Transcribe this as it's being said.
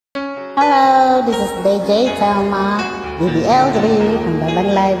Hello, this is DJ Thelma, DBL3 from Dondan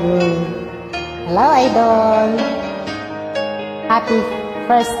Library. Hello, Idol. Happy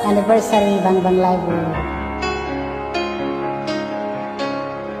first anniversary, Dondan Library.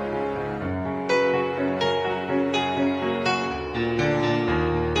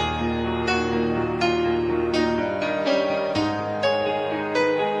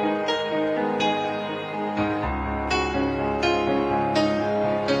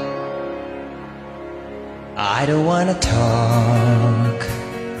 I don't wanna talk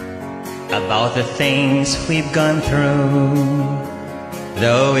about the things we've gone through,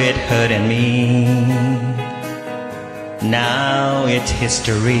 though it hurted me. Now it's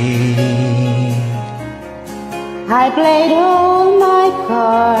history. I played all my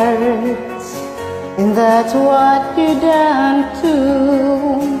cards, and that's what you done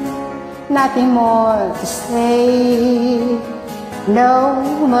too. Nothing more to say, no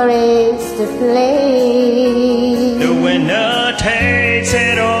more race to play. The winner takes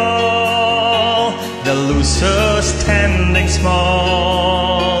it all, the loser standing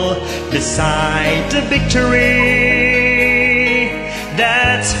small beside the victory.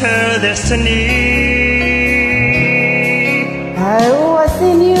 That's her destiny. I was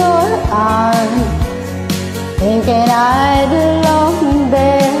in your arms, thinking I belong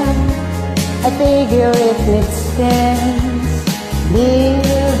there. I figure it makes sense,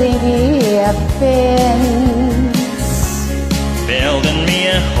 building me a fence, building me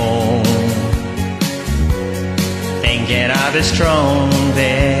a home, thinking I'd be strong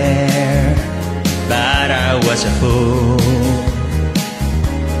there. But I was a fool,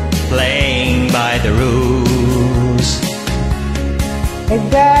 playing by the rules.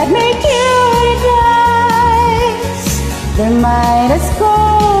 God made you dice, their mind is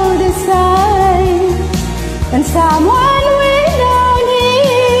cold inside, and someone way down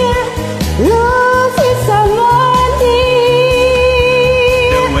here loses someone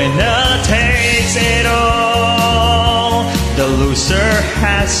dear. The winner takes it all, the loser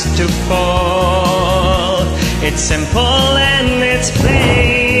has to fall. It's simple and it's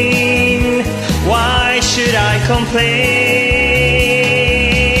plain, why should I complain?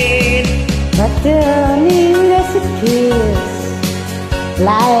 But tell me, does it kiss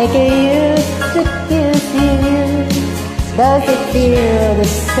like it used to kiss you? Does it feel the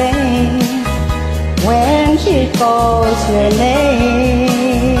same when she calls your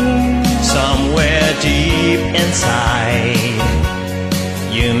name? Somewhere deep inside,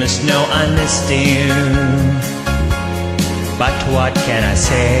 you must know I missed you. But what can I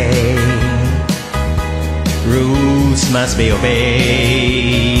say? Rules must be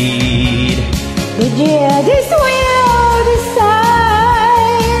obeyed. The judges will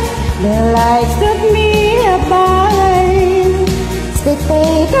decide, the lights took me abide.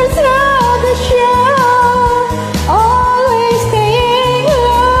 Spectators know the show, always staying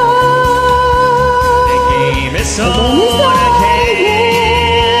low. The game is on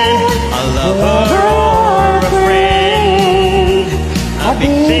again, a lover or a friend, a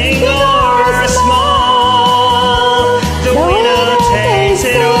big thing or a small, the winner takes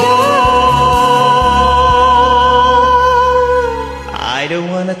it all. I don't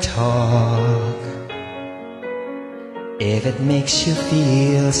wanna talk if it makes you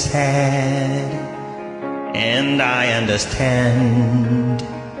feel sad, and I understand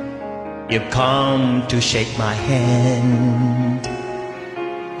you've come to shake my hand.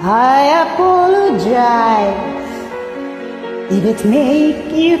 I apologize if it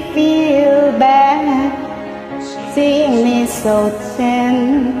make you feel bad, seeing me so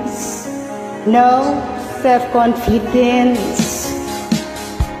tense, no self-confidence.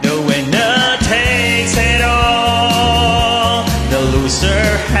 The winner takes it all, the loser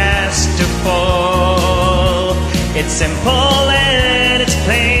has to fall. It's simple and it's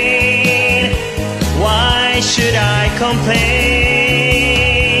plain, why should I complain?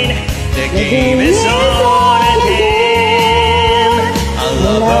 The game is on again, a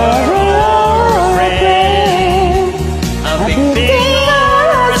lover or a friend, a big thing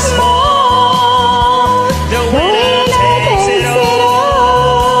or a small, the winner takes it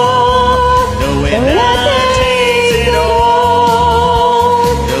all. The winner takes it all,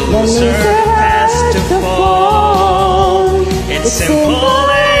 the loser has to fall. It's simple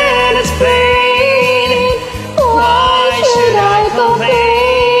and it's plain, why should I complain?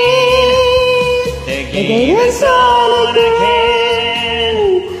 The game is on again,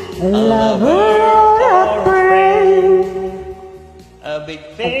 A lover or a friend. a big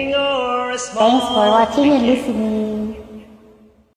thing or a small. Thanks for watching and listening.